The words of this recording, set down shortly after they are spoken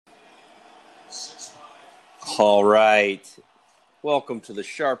All right. Welcome to the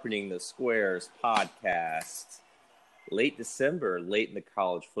Sharpening the Squares podcast. Late December, late in the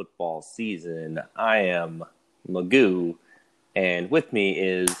college football season. I am Magoo, and with me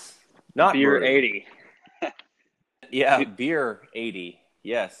is not Beer Murray. 80. Yeah, Beer 80.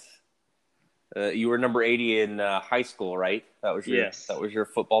 Yes. You were number 80 in high school, right? Yes. That was your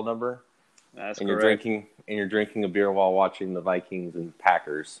football number? That's and correct. You're drinking a beer while watching the Vikings and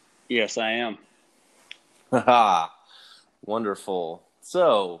Packers. Yes, I am. Haha. Wonderful.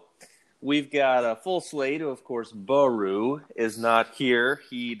 So, we've got a full slate. Of course, Baru is not here.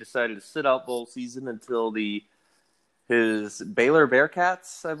 He decided to sit out bowl season until his Baylor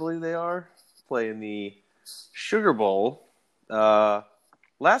Bearcats, I believe they are, play in the Sugar Bowl.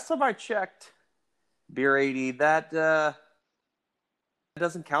 Last time I checked, Beer 80, that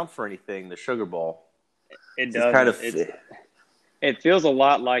doesn't count for anything, the Sugar Bowl. It doesn't. It feels a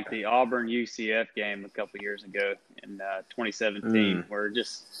lot like the Auburn-UCF game a couple years ago in 2017, where it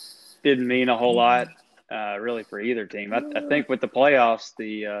just didn't mean a whole lot, really, for either team. I think with the playoffs,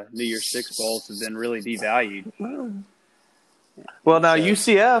 the New Year's Six Bowls have been really devalued. Well, now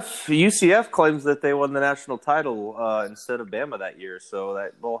UCF claims that they won the national title instead of Bama that year, so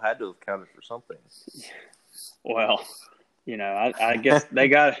that bowl had to have counted for something. Well, I guess they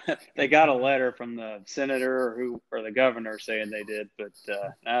got a letter from the senator or the governor saying they did, but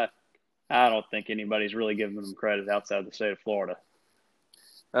I don't think anybody's really giving them credit outside the state of Florida.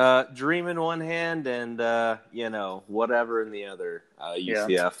 Dream in one hand and whatever in the other.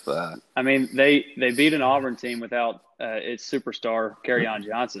 UCF. Yeah. I mean, they beat an Auburn team without its superstar Kerryon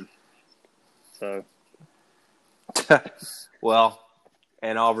Johnson. So, well,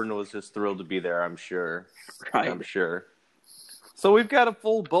 and Auburn was just thrilled to be there. I'm sure. Right. I'm sure. So we've got a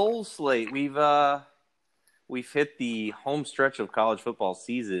full bowl slate. We've hit the home stretch of college football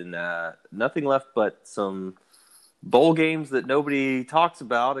season. Nothing left but some bowl games that nobody talks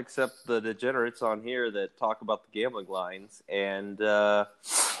about except the degenerates on here that talk about the gambling lines and the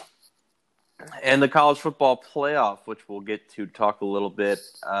college football playoff, which we'll get to talk a little bit.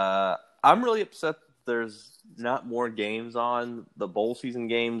 I'm really upset that there's not more games on the bowl season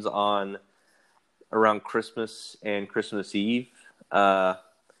games on around Christmas and Christmas Eve.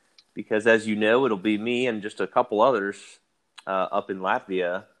 Because as you know, it'll be me and just a couple others up in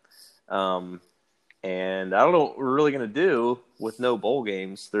Latvia. And I don't know what we're really going to do with no bowl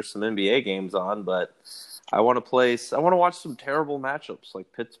games. There's some NBA games on, but I want to watch some terrible matchups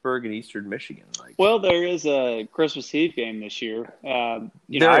like Pittsburgh and Eastern Michigan. Well, there is a Christmas Eve game this year.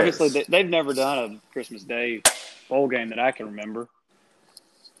 Obviously they've never done a Christmas Day bowl game that I can remember.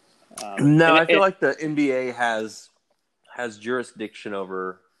 I feel like the NBA has jurisdiction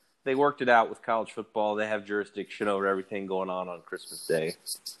over. They worked it out with college football. They have jurisdiction over everything going on Christmas Day.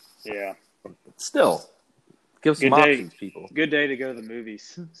 Yeah. Still, give some options, people. Good day to go to the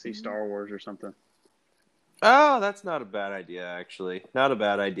movies, see Star Wars or something. Oh, that's not a bad idea, actually. Not a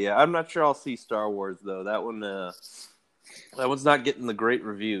bad idea. I'm not sure I'll see Star Wars though. That one's not getting the great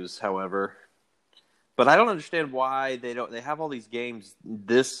reviews, however. But I don't understand why they don't. They have all these games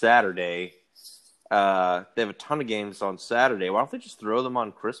this Saturday. They have a ton of games on Saturday. Why don't they just throw them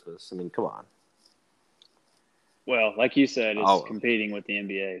on Christmas? I mean, come on. Well, like you said, it's competing with the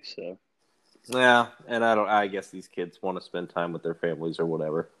NBA, so. Yeah, and I guess these kids want to spend time with their families or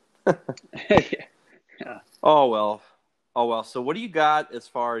whatever. Yeah. Oh well. So what do you got as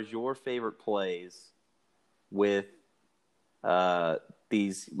far as your favorite plays with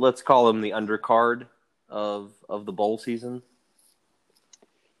these? Let's call them the undercard of the bowl season.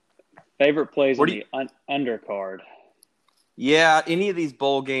 Favorite plays on the undercard. Yeah, any of these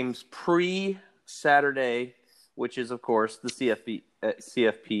bowl games pre-Saturday, which is of course the CFP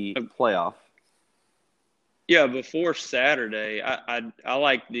playoff. Yeah, before Saturday, I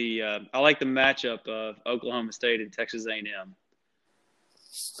like the matchup of Oklahoma State and Texas A&M.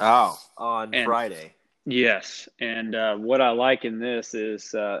 Oh, on Friday. Yes, and what I like in this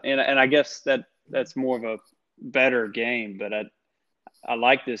is, and I guess that's more of a better game, but I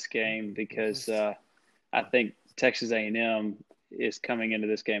like this game because I think Texas A&M is coming into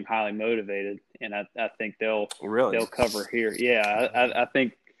this game highly motivated, and I think they'll cover here. Yeah, I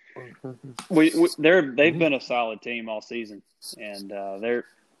think they've been a solid team all season, and they're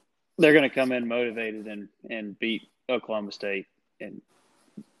going to come in motivated and beat Oklahoma State and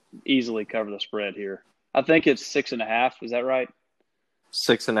easily cover the spread here. I think it's 6.5. Is that right?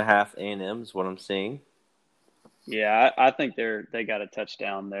 6.5 A&M is what I'm seeing. Yeah, I think they got a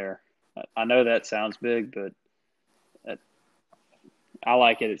touchdown there. I know that sounds big, but I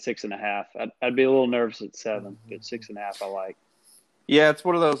like it at 6.5. I'd be a little nervous at 7, but 6.5 I like. Yeah, it's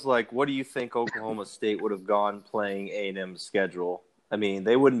one of those like, what do you think Oklahoma State would have gone playing A&M's schedule? I mean,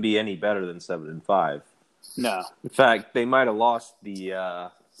 they wouldn't be any better than 7-5. No. In fact, they might have lost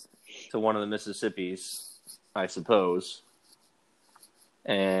to one of the Mississippis, I suppose.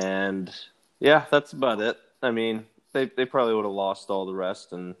 And yeah, that's about it. I mean, they probably would have lost all the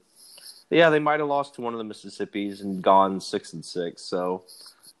rest, and yeah, they might have lost to one of the Mississippis and gone 6-6. So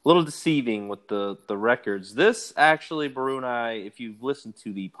a little deceiving with the records. This actually, Baru and I, if you've listened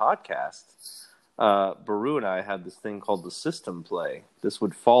to the podcast, Baru and I had this thing called the system play. This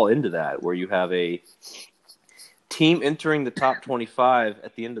would fall into that, where you have a team entering the top 25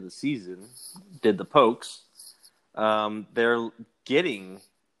 at the end of the season. Did the Pokes? They're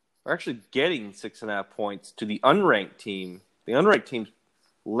actually getting 6.5 points to the unranked team. The unranked team's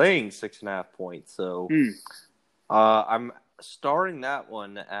laying 6.5 points. So I'm starring that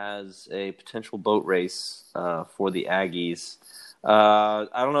one as a potential boat race for the Aggies. I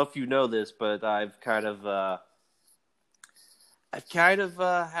don't know if you know this, but I've kind of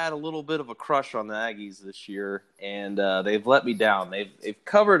had a little bit of a crush on the Aggies this year, and they've let me down. They've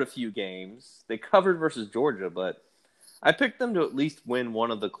covered a few games. They covered versus Georgia, but I picked them to at least win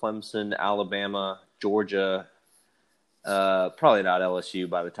one of the Clemson, Alabama, Georgia, probably not LSU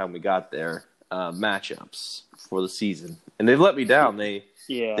by the time we got there, matchups for the season. And they've let me down. They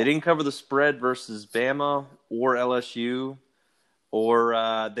didn't cover the spread versus Bama or LSU,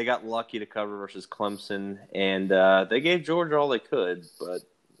 or they got lucky to cover versus Clemson, and they gave Georgia all they could, but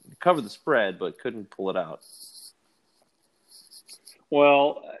covered the spread, but couldn't pull it out.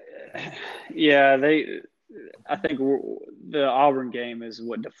 Well, yeah, I think the Auburn game is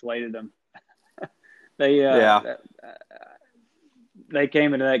what deflated them. They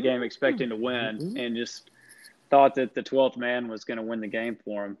came into that game expecting to win and just thought that the 12th man was going to win the game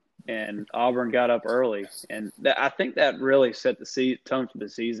for them. And Auburn got up early. And I think that really set the tone for the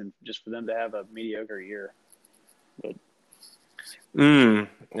season, just for them to have a mediocre year. But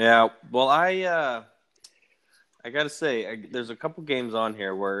yeah. Well, I got to say, there's a couple games on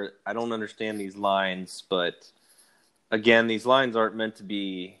here where I don't understand these lines, but again, these lines aren't meant to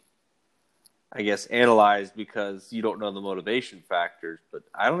be, I guess, analyzed because you don't know the motivation factors. But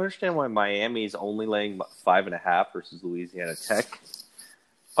I don't understand why Miami's only laying 5.5 versus Louisiana Tech,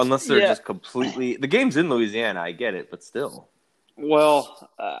 unless they're just completely. The game's in Louisiana, I get it, but still. Well,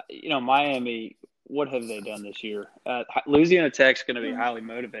 Miami. What have they done this year? Louisiana Tech's going to be highly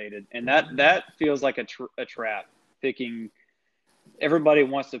motivated, and that feels like a trap. Picking everybody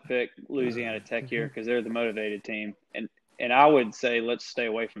wants to pick Louisiana Tech here because they're the motivated team, and I would say let's stay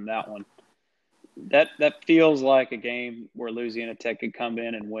away from that one. That feels like a game where Louisiana Tech could come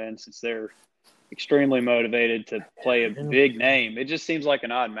in and win since they're extremely motivated to play a big name. It just seems like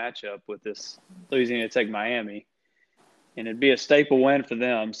an odd matchup with this Louisiana Tech Miami, and it'd be a staple win for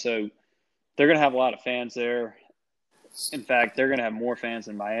them. So. They're going to have a lot of fans there. In fact, they're going to have more fans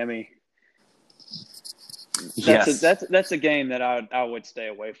in Miami. That's a game that I would stay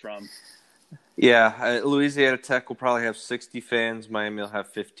away from. Yeah, Louisiana Tech will probably have 60 fans. Miami will have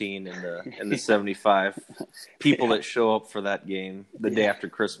 15 in the 75 people that show up for that game the day after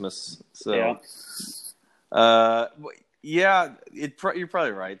Christmas. So, you're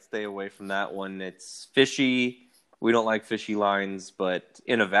probably right. Stay away from that one. It's fishy. We don't like fishy lines, but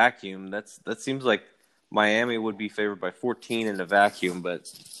in a vacuum, that seems like Miami would be favored by 14 in a vacuum.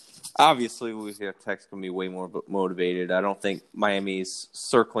 But obviously, Louisiana Tech's going to be way more motivated. I don't think Miami's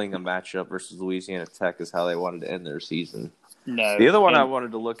circling a matchup versus Louisiana Tech is how they wanted to end their season. No. The other one I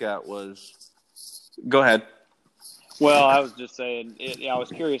wanted to look at was – go ahead. Well, I was just saying I was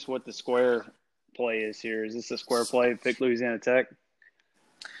curious what the square play is here. Is this a square play to pick Louisiana Tech?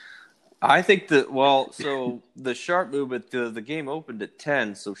 I think so the Sharp movement, the game opened at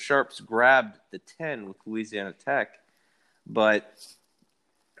 10, so Sharps grabbed the 10 with Louisiana Tech, but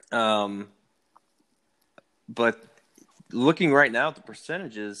looking right now at the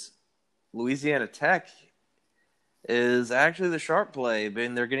percentages, Louisiana Tech is actually the Sharp play. I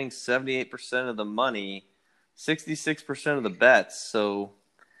mean, they're getting 78% of the money, 66% of the bets, so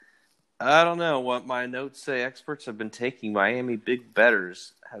I don't know what my notes say. Experts have been taking Miami big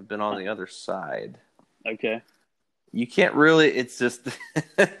bettors have been on the other side. Okay. You can't really. It's just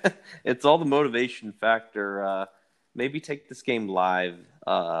it's all the motivation factor. Maybe take this game live.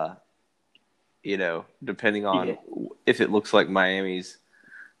 Depending on if it looks like Miami's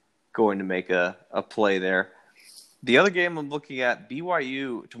going to make a play there. The other game I'm looking at,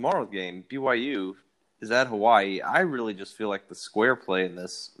 BYU tomorrow's game. BYU is at Hawaii. I really just feel like the square play in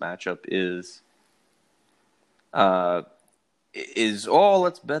this matchup is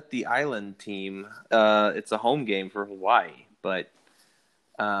let's bet the island team. It's a home game for Hawaii, but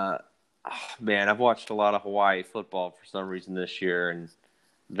Uh, Man, I've watched a lot of Hawaii football for some reason this year, and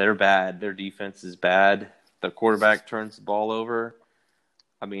they're bad. Their defense is bad. Their quarterback turns the ball over.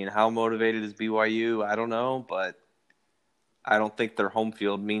 I mean, how motivated is BYU? I don't know, but I don't think their home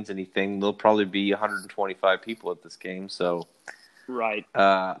field means anything. There'll probably be 125 people at this game, so Right.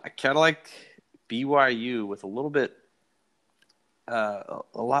 I kind of like BYU with a little bit, a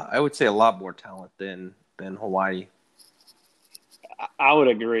lot. I would say a lot more talent than Hawaii. I would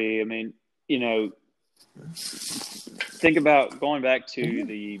agree. I mean, you know, think about going back to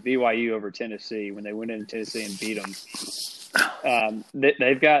the BYU over Tennessee when they went into Tennessee and beat them.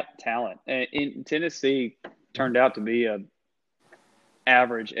 They've got talent. In Tennessee turned out to be a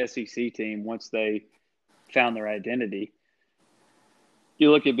average SEC team once they found their identity. You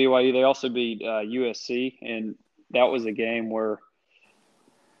look at BYU; they also beat USC, and that was a game where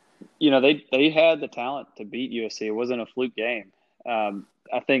they had the talent to beat USC. It wasn't a fluke game.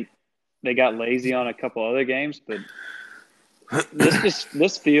 I think they got lazy on a couple other games, but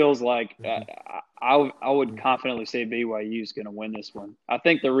this feels like I would confidently say BYU is going to win this one. I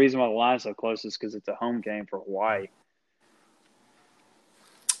think the reason why the line's so close is because it's a home game for Hawaii.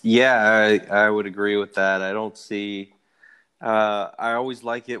 Yeah, I would agree with that. I don't see. I always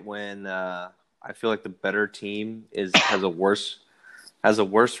like it when I feel like the better team has a worse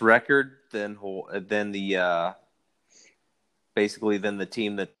record than the basically than the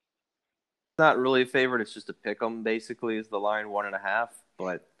team that's not really a favorite. It's just a pick 'em. Basically, is the line 1.5.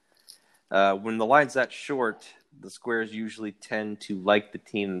 But when the line's that short, the squares usually tend to like the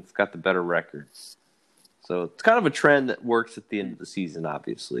team that's got the better record. So it's kind of a trend that works at the end of the season,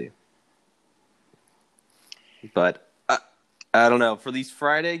 obviously. But I don't know. For these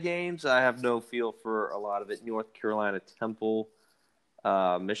Friday games, I have no feel for a lot of it. North Carolina Temple,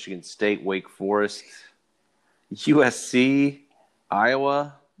 Michigan State, Wake Forest, USC,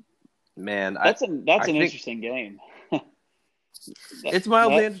 Iowa. Man, That's an I think interesting game. it's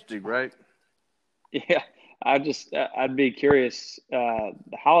mildly That interesting, right? Yeah, I'd be curious. The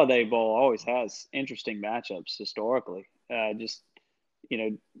Holiday Bowl always has interesting matchups historically. Just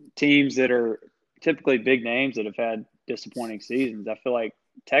teams that are typically big names that have had disappointing seasons. I feel like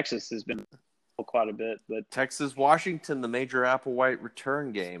Texas has been quite a bit, but Texas, Washington, the major Applewhite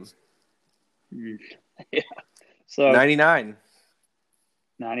return game. yeah. So 99.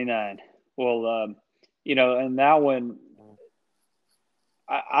 99. Well, and that one,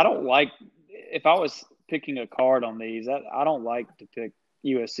 I don't like. If I was picking a card on these, I don't like to pick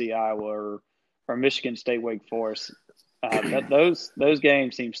USC, Iowa, or Michigan State, Wake Forest. Those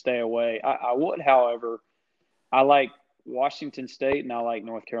games seem to stay away. I would, however, I like Washington State and I like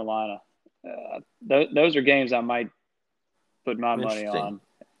North Carolina. Those are games I might put my money Interesting. on.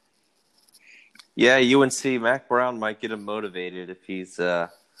 Yeah, UNC, Mac Brown might get him motivated if he's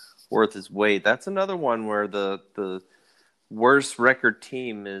worth his weight. That's another one where the worst record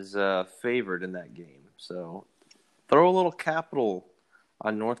team is favored in that game. So throw a little capital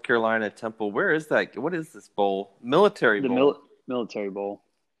on North Carolina Temple. Where is that? What is this bowl? Military The Bowl. Military Bowl.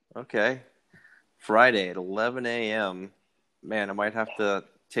 Okay. Friday at 11 a.m. Man, I might have to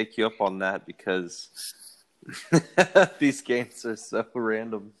take you up on that because these games are so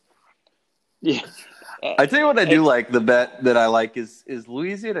random. Yeah. I tell you what I do like. The bet that I like is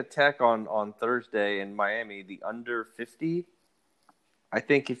Louisiana Tech on Thursday in Miami, the under 50. I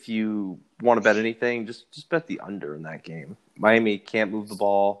think if you want to bet anything, just bet the under in that game. Miami can't move the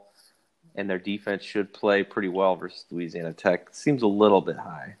ball, and their defense should play pretty well versus Louisiana Tech. Seems a little bit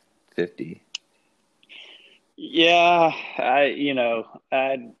high, 50. Yeah,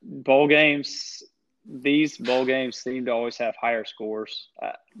 bowl games. These bowl games seem to always have higher scores.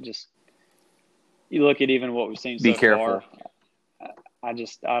 Just you look at even what we've seen Be so careful. far. I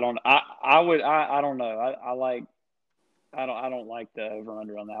don't know. I don't like the over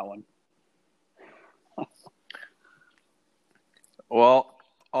under on that one. Well,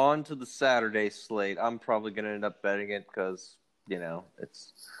 on to the Saturday slate. I'm probably going to end up betting it because,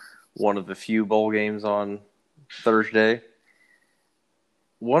 it's one of the few bowl games on Thursday.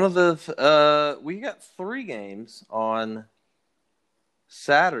 We got 3 games on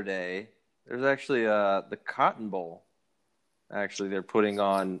Saturday. There's actually the Cotton Bowl. Actually, they're putting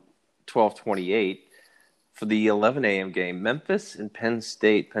on 12:28 for the 11 a.m. game. Memphis and Penn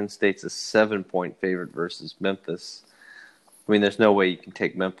State. Penn State's a 7-point favorite versus Memphis. I mean, there's no way you can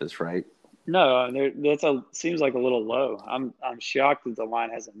take Memphis, right? No, seems like a little low. I'm shocked that the line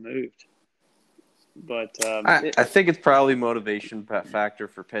hasn't moved. But I think it's probably motivation factor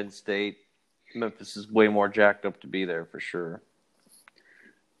for Penn State. Memphis is way more jacked up to be there for sure.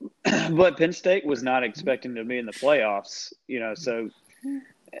 but Penn State was not expecting to be in the playoffs, so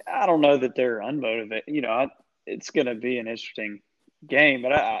I don't know that they're unmotivated. It's going to be an interesting game,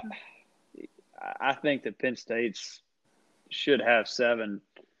 but I think that Penn State's should have 7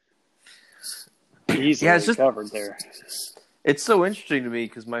 Yeah, easily covered there. It's so interesting to me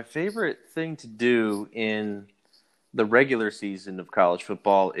because my favorite thing to do in the regular season of college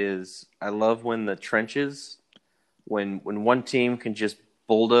football is I love when the trenches, when one team can just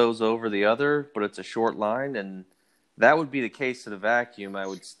bulldoze over the other, but it's a short line, and that would be the case in a vacuum. I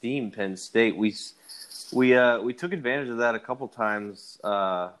would steam Penn State. We took advantage of that a couple times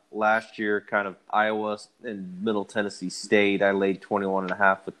last year, kind of Iowa and Middle Tennessee State. I laid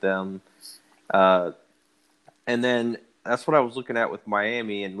 21.5 with them. And then that's what I was looking at with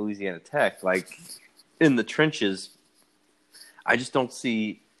Miami and Louisiana Tech. Like, in the trenches, I just don't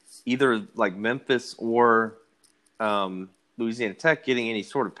see either like Memphis or Louisiana Tech getting any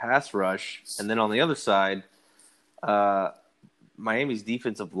sort of pass rush. And then on the other side, Miami's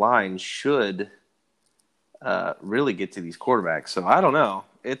defensive line should really get to these quarterbacks. So I don't know.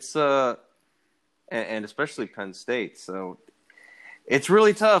 It's and especially Penn State. So it's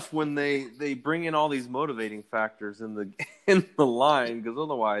really tough when they bring in all these motivating factors in the line, because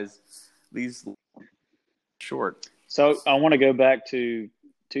otherwise these short. So I want to go back to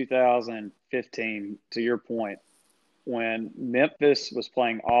 2015, to your point, when Memphis was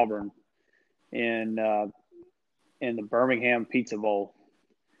playing Auburn in the Birmingham Pizza Bowl,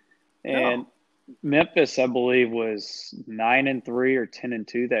 and Memphis, I believe, was 9-3 or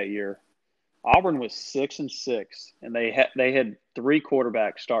 10-2 that year. Auburn was 6-6, and they had 3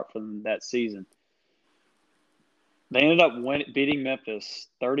 quarterbacks start from that season. They ended up beating Memphis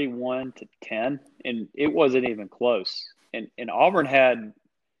 31-10, and it wasn't even close. And Auburn had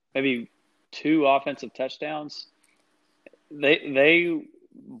maybe 2 offensive touchdowns. They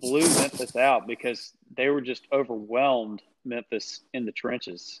blew Memphis out because they were just overwhelmed Memphis in the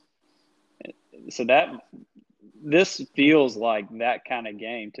trenches. So this feels like that kind of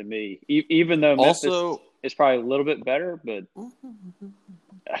game to me, even though Memphis is probably a little bit better, but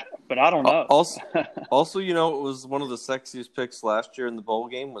I don't know. Also, it was one of the sexiest picks last year in the bowl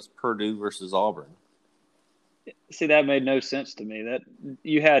game was Purdue versus Auburn. See, that made no sense to me. That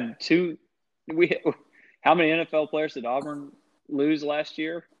you had how many NFL players did Auburn lose last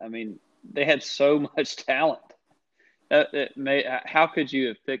year? I mean, they had so much talent. How could you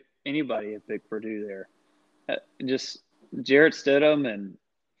have picked anybody have picked Purdue there? Just Jarrett Stidham, and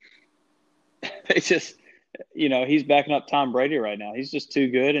they just, he's backing up Tom Brady right now. He's just too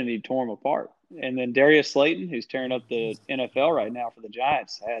good, and he tore him apart. And then Darius Slayton, who's tearing up the NFL right now for the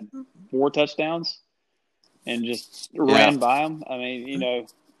Giants, had 4 touchdowns and just ran by him. I mean,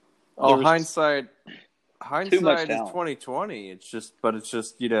 hindsight is 2020. It's just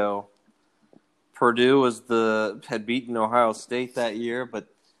Purdue had beaten Ohio State that year, but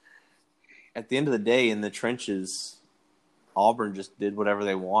at the end of the day, in the trenches, Auburn just did whatever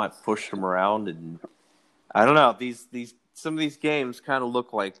they want, pushed them around, and I don't know. Some of these games kind of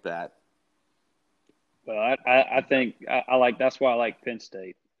look like that. Well, I think I like. That's why I like Penn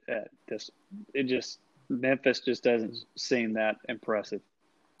State. Memphis just doesn't seem that impressive.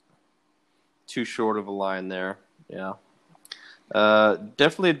 Too short of a line there. Yeah.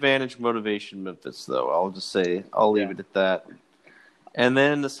 Definitely advantage motivation Memphis, though. I'll just say I'll leave it at that. And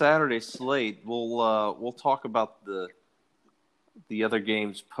then the Saturday slate, we'll talk about the other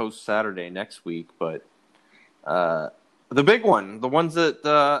games post Saturday next week, but the big one, the ones that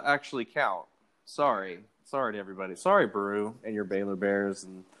actually count. Sorry to everybody. Sorry, Baru and your Baylor Bears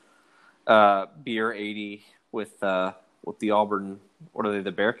and Beer 80 with the Auburn. What are they?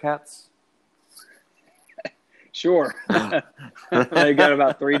 The Bearcats. Sure. They've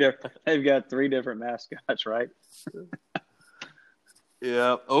got 3 different mascots, right?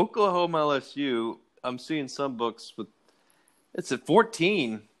 Yeah, Oklahoma LSU. I'm seeing some books it's at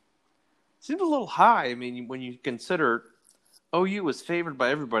 14. Seems a little high. I mean, when you consider OU was favored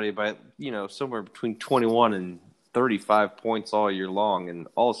by everybody by somewhere between 21 and 35 points all year long, and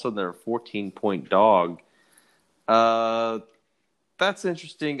all of a sudden they're a 14-point dog. That's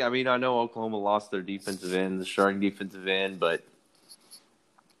interesting. I mean, I know Oklahoma lost their defensive end, the starting defensive end, but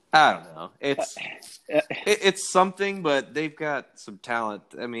I don't know. It's something, but they've got some talent.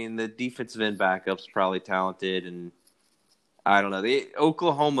 I mean, the defensive end backup's probably talented, and I don't know.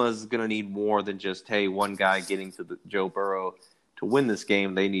 Oklahoma is going to need more than just, hey, one guy getting to Joe Burrow to win this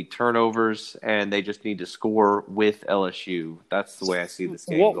game. They need turnovers, and they just need to score with LSU. That's the way I see this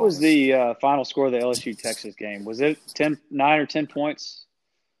game. What was the final score of the LSU-Texas game? Was it 9 or 10 points?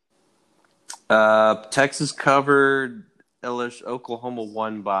 Texas covered Oklahoma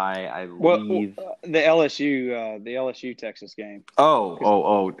won by, I Well, believe. The LSU Texas game.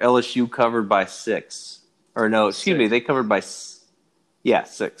 LSU covered by 6. Or no, excuse me, 6. they covered by 6.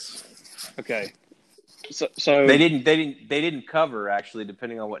 Okay. So They didn't cover, actually,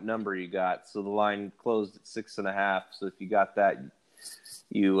 depending on what number you got. So the line closed at 6.5. So if you got that,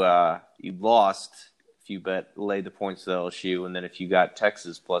 you lost. If you laid the points to LSU, and then if you got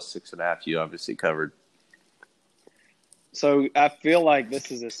Texas plus 6.5, you obviously covered. So I feel like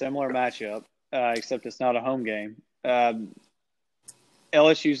this is a similar matchup, except it's not a home game.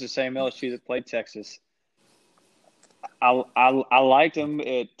 LSU's the same LSU that played Texas. I liked them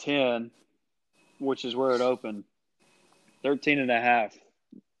at 10, which is where it opened. 13.5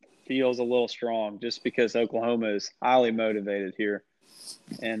 feels a little strong just because Oklahoma is highly motivated here.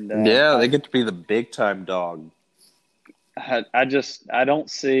 And They get to be the big time dog. I don't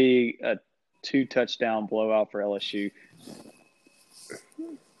see a 2-touchdown blowout for LSU.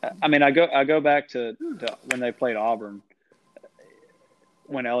 I mean, I go back to when they played Auburn,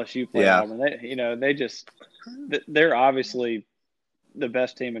 when LSU played Auburn. They're obviously the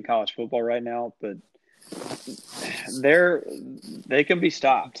best team in college football right now, but they can be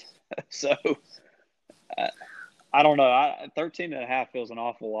stopped. So I don't know. 13.5 feels an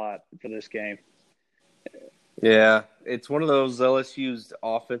awful lot for this game. Yeah, it's one of those. LSU's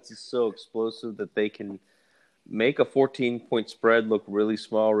offense is so explosive that they can make a 14-point spread look really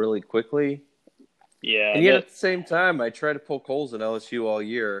small really quickly. Yeah. And yet at the same time, I try to poke holes in LSU all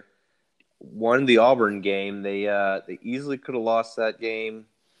year. Won the Auburn game. They easily could have lost that game.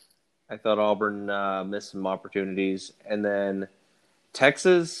 I thought Auburn missed some opportunities. And then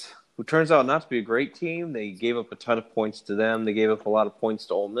Texas, who turns out not to be a great team, they gave up a ton of points to them. They gave up a lot of points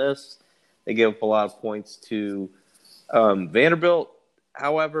to Ole Miss. They gave up a lot of points to Vanderbilt.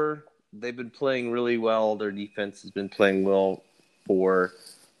 However, they've been playing really well. Their defense has been playing well for,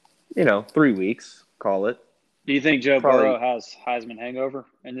 3 weeks, call it. Do you think Joe Burrow has Heisman hangover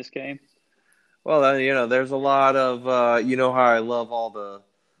in this game? Well, there's a lot of how I love all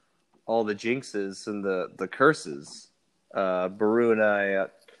the jinxes and the curses. Baru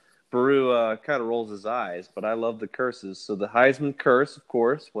kind of rolls his eyes, but I love the curses. So the Heisman curse, of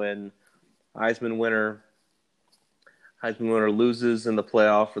course, when Heisman winner loses in the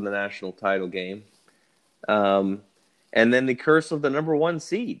playoff for the national title game. And then the curse of the number 1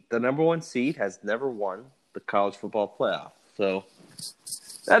 seed. The number 1 seed has never won the college football playoff. So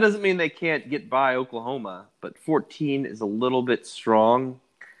that doesn't mean they can't get by Oklahoma, but 14 is a little bit strong.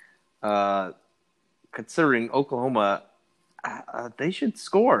 Considering Oklahoma, they should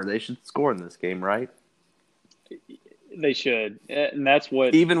score. They should score in this game, right? They should, and that's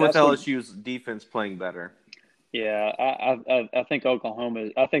what. Even with LSU's defense playing better. Yeah, I think Oklahoma.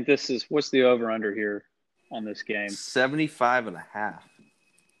 I think this is what's the over under here on this game? 75.5.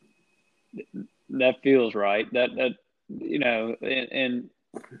 That feels right. That and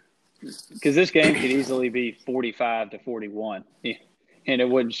because this game could easily be 45-41, and it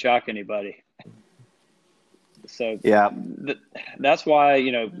wouldn't shock anybody. So yeah, that's why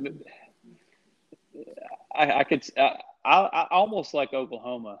I almost like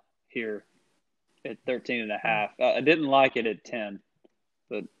Oklahoma here at 13.5. I didn't like it at 10,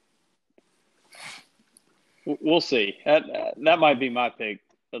 but we'll see. That might be my pick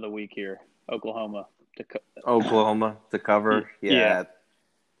of the week here. Oklahoma to cover. Yeah.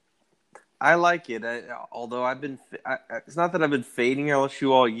 I like it. Although it's not that I've been fading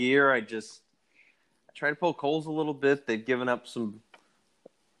LSU all year. I try to poke holes a little bit. They've given up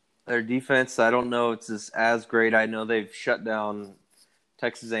their defense. I don't know it's as great. I know they've shut down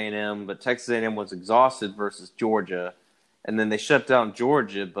Texas A&M, but Texas A&M was exhausted versus Georgia, and then they shut down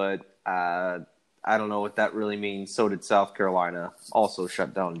Georgia. But I don't know what that really means. So did South Carolina, also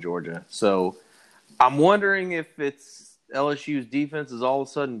shut down Georgia. So I'm wondering if it's LSU's defense is all of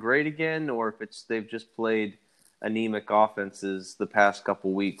a sudden great again, or if they've just played anemic offenses the past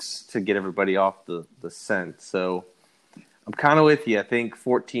couple weeks to get everybody off the scent. So I'm kind of with you. I think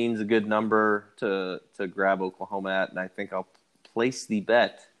 14 is a good number to grab Oklahoma at, and I think I'll place the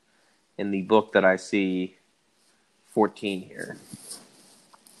bet in the book that I see 14 here.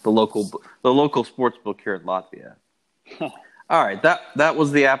 The local sports book here in Latvia. All right, that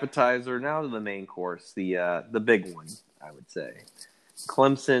was the appetizer. Now to the main course, the big one, I would say.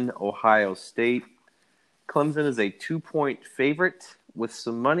 Clemson, Ohio State. Clemson is a 2-point favorite with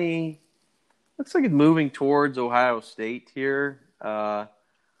some money. Looks like it's moving towards Ohio State here.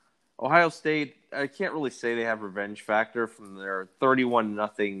 Ohio State, I can't really say they have revenge factor from their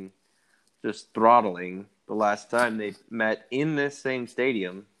 31-0 just throttling the last time they met in this same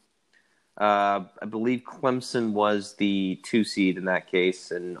stadium. I believe Clemson was the 2 seed in that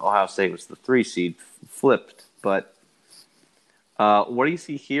case, and Ohio State was the 3 seed, flipped. But what do you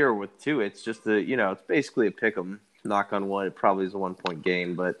see here with 2? It's just it's basically a pick 'em. Knock on wood, it probably is a 1-point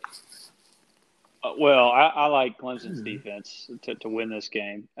game, but Well, I like Clemson's defense to win this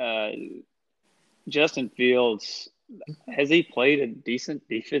game. Justin Fields, has he played a decent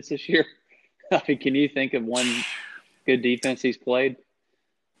defense this year? I mean, can you think of one good defense he's played?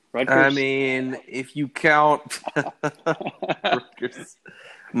 I Rutgers? mean, if you count Rutgers,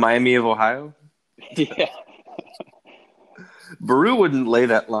 Miami of Ohio, Yeah. Baru wouldn't lay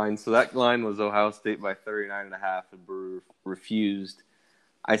that line, so that line was Ohio State by 39.5, and Baru refused.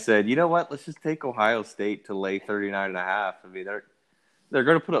 I said, you know what? Let's just take Ohio State to lay 39.5. I mean, they're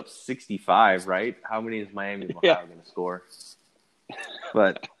going to put up 65, right? How many is Miami of Ohio going to score?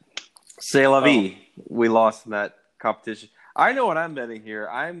 But c'est la vie. We lost in that competition. I know what I'm betting here.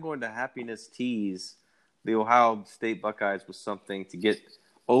 I'm going to happiness tease the Ohio State Buckeyes with something to get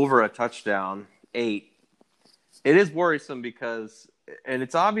over a touchdown, 8. It is worrisome because, and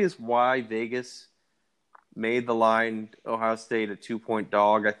it's obvious why Vegas made the line Ohio State a 2-point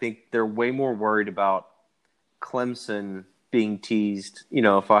dog. I think they're way more worried about Clemson being teased,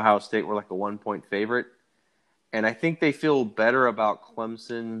 if Ohio State were like a 1-point favorite. And I think they feel better about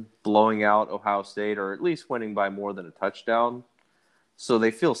Clemson blowing out Ohio State or at least winning by more than a touchdown. So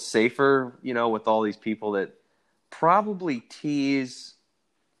they feel safer, with all these people that probably tease.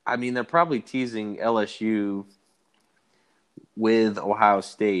 I mean, they're probably teasing LSU with Ohio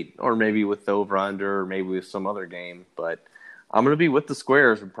State, or maybe with the over-under, or maybe with some other game. But I'm going to be with the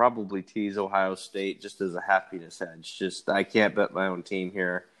squares and probably tease Ohio State just as a happiness edge. I can't bet my own team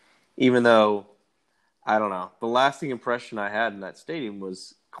here, even though, I don't know, the lasting impression I had in that stadium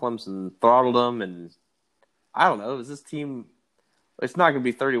was Clemson throttled them, and I don't know, is this team, it's not going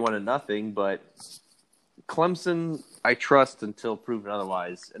to be 31-0, but Clemson I trust until proven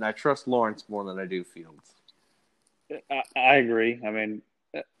otherwise, and I trust Lawrence more than I do Fields. I agree. I mean,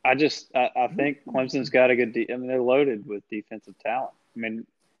 I think Clemson's got a good. They're loaded with defensive talent. I mean,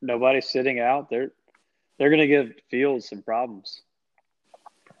 nobody's sitting out. They're going to give Fields some problems.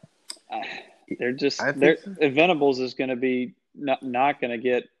 Venables is going to be not going to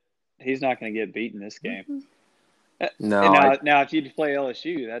get. He's not going to get beaten this game. No. Now, if you play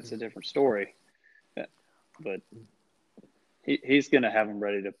LSU, that's a different story. But he's going to have them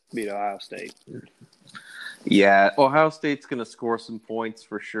ready to beat Ohio State. Yeah, Ohio State's going to score some points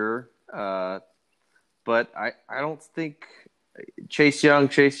for sure. But I don't think Chase Young.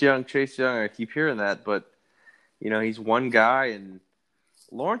 I keep hearing that, but he's one guy, and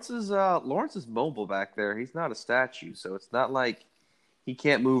Lawrence is mobile back there. He's not a statue, so it's not like he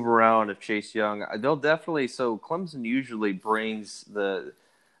can't move around. If Chase Young, they'll definitely. So Clemson usually brings the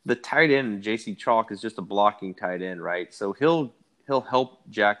tight end. J.C. Chalk is just a blocking tight end, right? So he'll help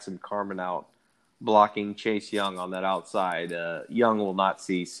Jackson Carman out, blocking Chase Young on that outside. Young will not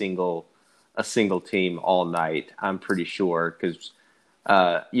see a single team all night, I'm pretty sure, because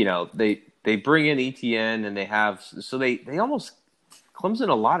they bring in ETN, and they almost, Clemson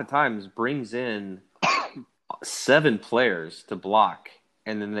a lot of times brings in 7 players to block,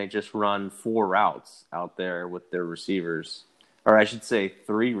 and then they just run 4 routes out there with their receivers, or I should say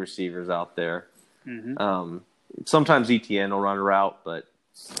 3 receivers out there. Mm-hmm. Sometimes ETN will run a route, but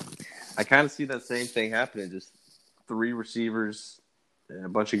I kind of see that same thing happening. Just 3 receivers and a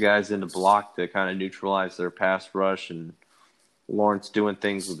bunch of guys in the block to kind of neutralize their pass rush, and Lawrence doing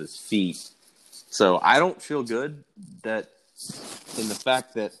things with his feet. So I don't feel good that in the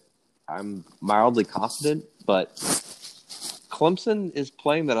fact that I'm mildly confident, but Clemson is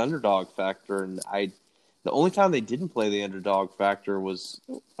playing that underdog factor, and the only time they didn't play the underdog factor was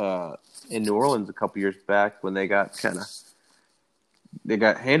in New Orleans a couple years back when they got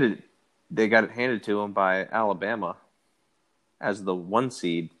it handed to them by Alabama as the 1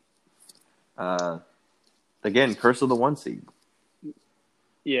 seed. Again, curse of the 1 seed.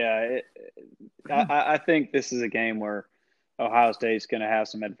 Yeah, I think this is a game where Ohio State's going to have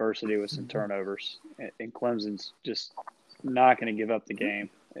some adversity with some turnovers, and Clemson's just not going to give up the game.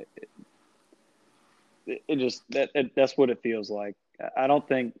 That's what it feels like. I don't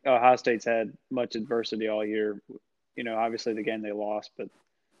think Ohio State's had much adversity all year. Obviously the game they lost, but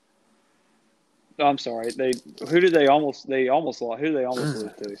I'm sorry. Who did they almost lost? Who did they almost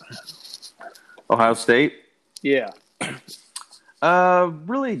lose to? Ohio State? Yeah.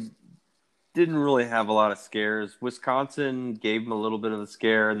 Really didn't really have a lot of scares. Wisconsin gave them a little bit of a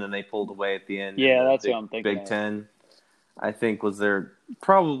scare, and then they pulled away at the end. Yeah, that's what I'm thinking. Big Ten, I think, was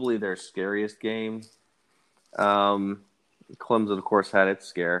probably their scariest game. Clemson, of course, had its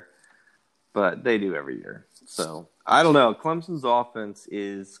scare. but they do every year. So I don't know. Clemson's offense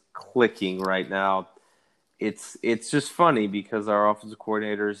is clicking right now. It's just funny because our offensive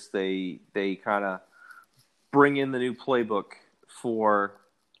coordinators they kind of bring in the new playbook for,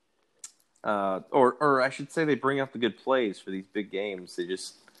 or I should say they bring out the good plays for these big games. They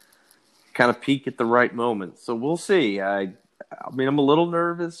just kind of peak at the right moment. So we'll see. I mean, I'm a little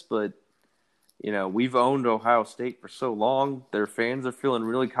nervous, but we've owned Ohio State for so long. Their fans are feeling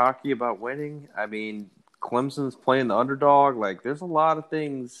really cocky about winning. I mean, Clemson's playing the underdog. Like, there's a lot of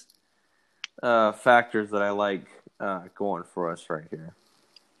things, factors that I like going for us right here.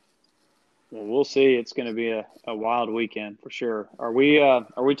 Well, we'll see. It's going to be a wild weekend for sure. Are we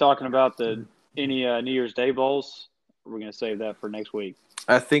talking about any New Year's Day bowls? Or are we going to save that for next week?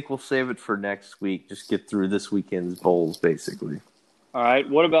 I think we'll save it for next week. Just get through this weekend's bowls, basically. All right.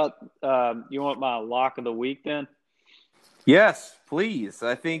 What about you want my lock of the week then? Yes, please.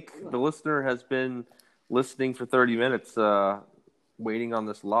 I think the listener has been listening for 30 minutes, waiting on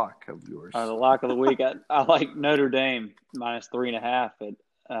this lock of yours. The lock of the week. I like Notre Dame -3.5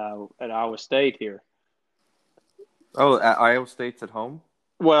 at Iowa State here. Oh, Iowa State's at home?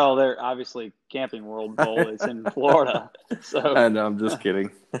 Well, they're obviously Camping World Bowl is in Florida. So I know, I'm just kidding.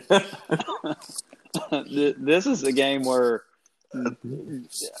 This is a game where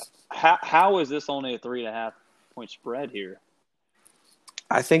how is this only a 3.5 point spread here?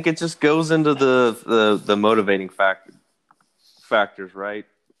 I think it just goes into the motivating factors, right?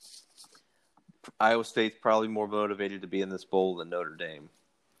 Iowa State's probably more motivated to be in this bowl than Notre Dame.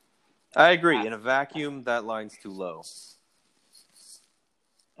 I agree. In a vacuum, that line's too low.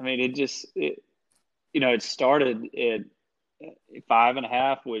 I mean, it started at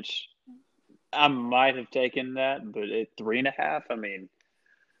 5.5, which I might have taken that, but at 3.5, I mean,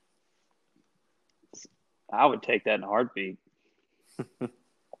 I would take that in a heartbeat.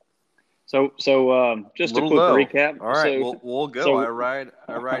 So just a quick recap. All right, we'll go. So, I ride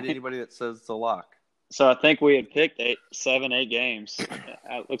anybody that says it's a lock. So I think we had picked 8 games.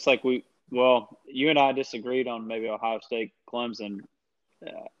 It looks like you and I disagreed on maybe Ohio State, Clemson.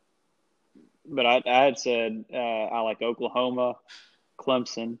 But I had said I like Oklahoma,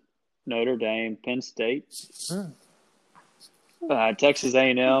 Clemson, Notre Dame, Penn State, Texas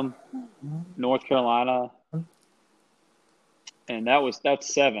A&M, North Carolina, and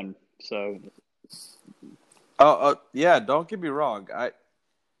that's 7. So, yeah, don't get me wrong.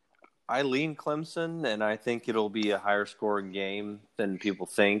 I lean Clemson, and I think it'll be a higher scoring game than people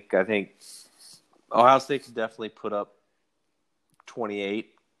think. I think Ohio State could definitely put up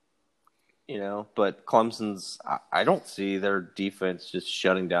 28. But Clemson's, I don't see their defense just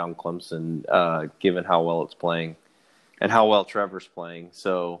shutting down Clemson, given how well it's playing and how well Trevor's playing.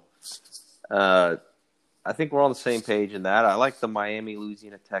 So I think we're on the same page in that. I like the Miami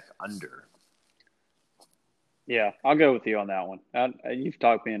Louisiana Tech under. Yeah, I'll go with you on that one. You've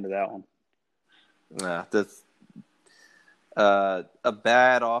talked me into that one. That's a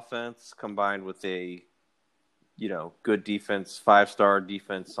bad offense combined with a good defense, 5-star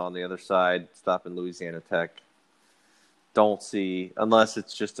defense on the other side, stopping Louisiana Tech. Don't see, unless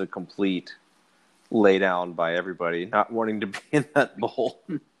it's just a complete lay down by everybody not wanting to be in that bowl.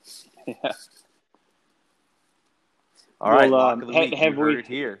 Yeah. All right, lock of the week. You heard it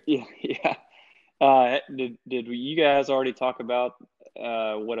here. Yeah. Did you guys already talk about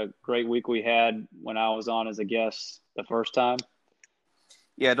what a great week we had when I was on as a guest the first time?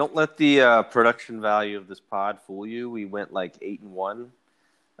 Yeah, don't let the production value of this pod fool you. We went like 8-1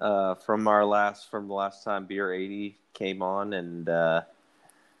 from the last time Beer 80 came on, and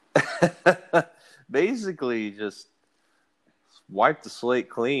basically just wiped the slate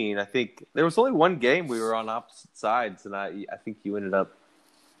clean. I think there was only one game we were on opposite sides, and I think you ended up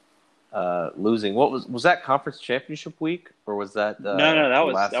losing. What was that conference championship week, or was that no, that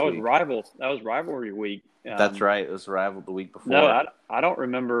was week? That was rivalry week. That's right. It was rivaled the week before. No, I don't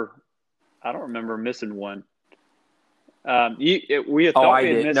remember. I don't remember missing one. We had thought we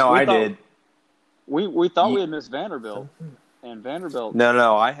had missed. No, I did. We thought we had missed Vanderbilt, and Vanderbilt.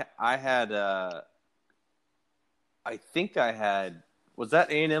 No. I had. I think I had. Was that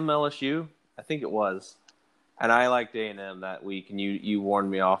A&M LSU? I think it was. And I liked A&M that week, and you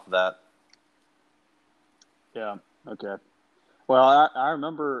warned me off of that. Yeah. Okay. Well, I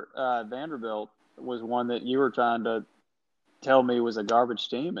remember Vanderbilt was one that you were trying to tell me was a garbage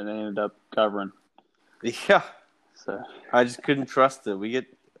team, and they ended up covering. Yeah. So I just couldn't trust it. We get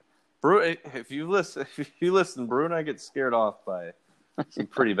Brew. If you listen, Brew and I get scared off by some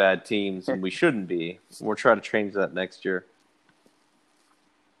pretty bad teams, and we shouldn't be. We'll try to change that next year.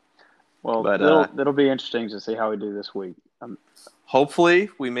 Well, it'll be interesting to see how we do this week. Hopefully,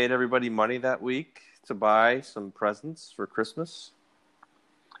 we made everybody money that week to buy some presents for Christmas.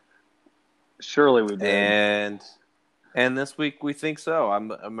 Surely we did. And this week we think so. I'm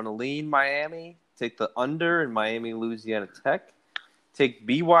going to lean Miami, take the under in Miami, Louisiana Tech, take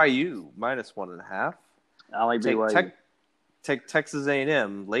BYU -1.5. I like Take BYU. Take Texas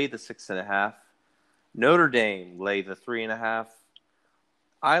A&M, lay the 6.5. Notre Dame, lay the 3.5.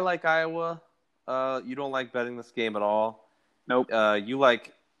 I like Iowa. You don't like betting this game at all. Nope. You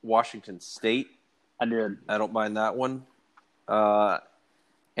like Washington State. I did. I don't mind that one.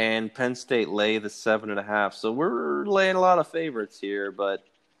 And Penn State lay the 7.5. So we're laying a lot of favorites here, but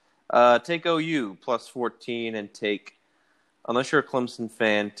take OU +14 and take, unless you're a Clemson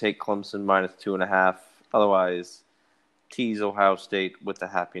fan, take Clemson -2.5. Otherwise, tease Ohio State with the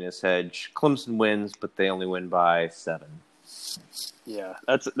happiness hedge. Clemson wins, but they only win by 7. Yeah,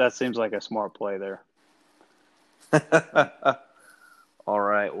 that seems like a smart play there. All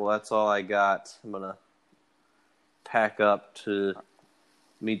right, well, that's all I got. I'm going to pack up to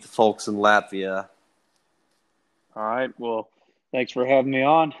meet the folks in Latvia. All right. Well, thanks for having me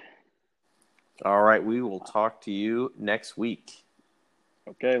on. All right, we will talk to you next week.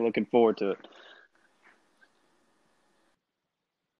 Okay, looking forward to it.